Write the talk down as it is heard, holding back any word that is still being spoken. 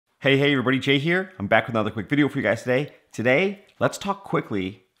Hey everybody, Jay here. I'm back with another quick video for you guys today. Today, let's talk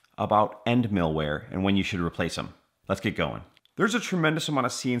quickly about end mill wear and when you should replace them. Let's get going. There's a tremendous amount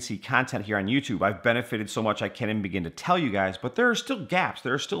of CNC content here on YouTube. I've benefited so much I can't even begin to tell you guys, but there are still gaps,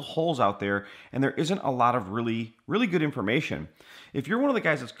 there are still holes out there, and there isn't a lot of really good information. If you're one of the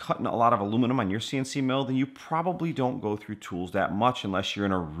guys that's cutting a lot of aluminum on your CNC mill, then you probably don't go through tools that much unless you're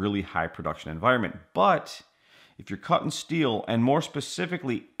in a really high production environment. But if you're cutting steel, and more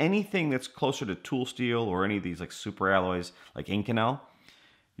specifically anything that's closer to tool steel or any of these like super alloys like Inconel,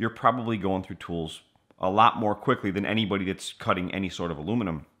 you're probably going through tools a lot more quickly than anybody that's cutting any sort of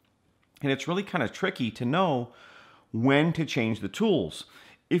aluminum. And it's really kind of tricky to know when to change the tools.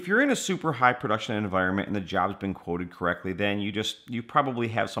 If you're in a super high production environment and the job's been quoted correctly, then you probably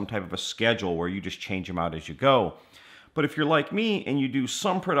have some type of a schedule where you just change them out as you go. But if you're like me and you do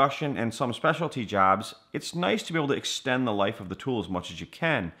some production and some specialty jobs, it's nice to be able to extend the life of the tool as much as you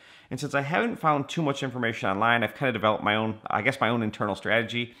can. And since I haven't found too much information online, I've kind of developed my own, my own internal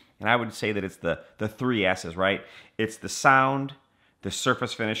strategy. And I would say that it's the three S's, right? It's the sound, the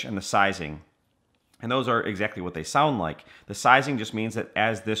surface finish, and the sizing. And those are exactly what they sound like. The sizing just means that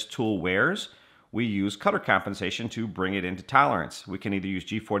as this tool wears, we use cutter compensation to bring it into tolerance. We can either use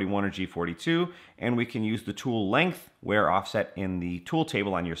G41 or G42, and we can use the tool length wear offset in the tool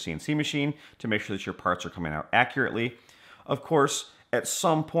table on your CNC machine to make sure that your parts are coming out accurately. Of course, at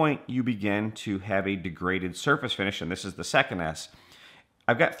some point you begin to have a degraded surface finish, and this is the second S.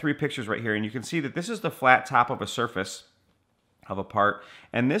 I've got three pictures right here, and you can see that this is the flat top of a surface of a part,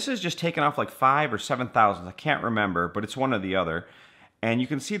 and this is just taken off like 5 or 7 thousandths. I can't remember, but it's one or the other. And you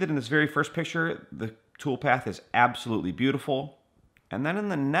can see that in this very first picture, the tool path is absolutely beautiful. And then in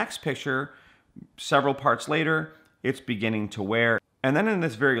the next picture, several parts later, it's beginning to wear. And then in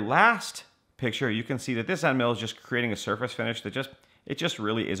this very last picture, you can see that this end mill is just creating a surface finish that just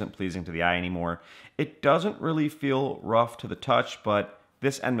really isn't pleasing to the eye anymore. It doesn't really feel rough to the touch, but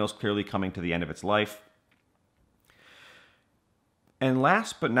this end mill is clearly coming to the end of its life. And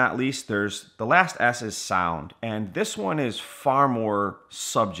last but not least, the last S is sound. And this one is far more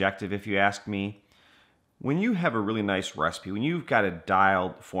subjective if you ask me. When you have a really nice recipe, when you've got a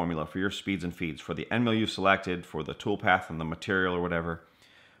dialed formula for your speeds and feeds, for the end mill you've selected, for the tool path and the material or whatever,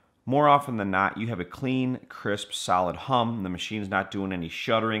 more often than not, you have a clean, crisp, solid hum. The machine's not doing any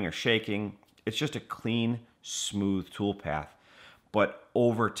shuddering or shaking. It's just a clean, smooth tool path. But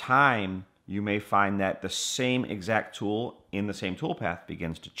over time, you may find that the same exact tool in the same tool path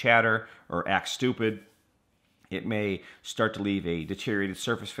begins to chatter or act stupid. It may start to leave a deteriorated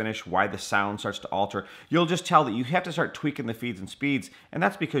surface finish, why the sound starts to alter. You'll just tell that you have to start tweaking the feeds and speeds, and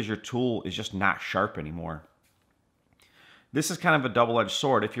that's because your tool is just not sharp anymore. This is kind of a double-edged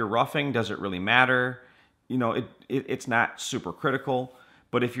sword. If you're roughing, does it really matter? You know, it's not super critical.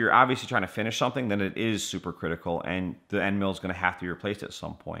 But if you're obviously trying to finish something, then it is super critical, and the end mill is going to have to be replaced at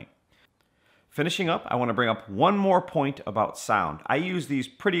some point. Finishing up, I want to bring up one more point about sound. I use these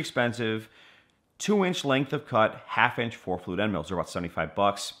pretty expensive 2-inch length of cut, 1/2-inch 4-flute end mills. They're about 75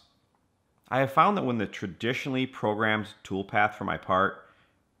 bucks. I have found that when the traditionally programmed tool path for my part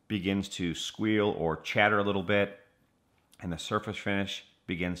begins to squeal or chatter a little bit, and the surface finish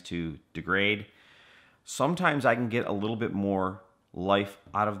begins to degrade, sometimes I can get a little bit more life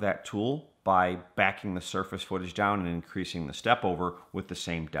out of that tool by backing the surface footage down and increasing the step over with the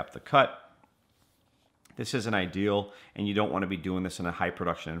same depth of cut. This isn't ideal, and you don't want to be doing this in a high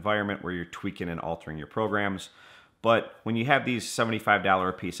production environment where you're tweaking and altering your programs. But when you have these $75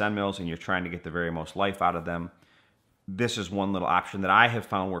 a piece end mills and you're trying to get the very most life out of them, this is one little option that I have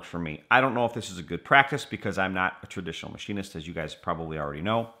found works for me. I don't know if this is a good practice because I'm not a traditional machinist, as you guys probably already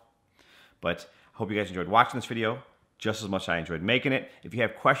know. But I hope you guys enjoyed watching this video just as much as I enjoyed making it. If you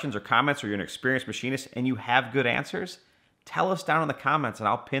have questions or comments, or you're an experienced machinist and you have good answers, tell us down in the comments and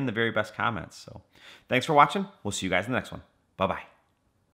I'll pin the very best comments. So thanks for watching. We'll see you guys in the next one. Bye-bye.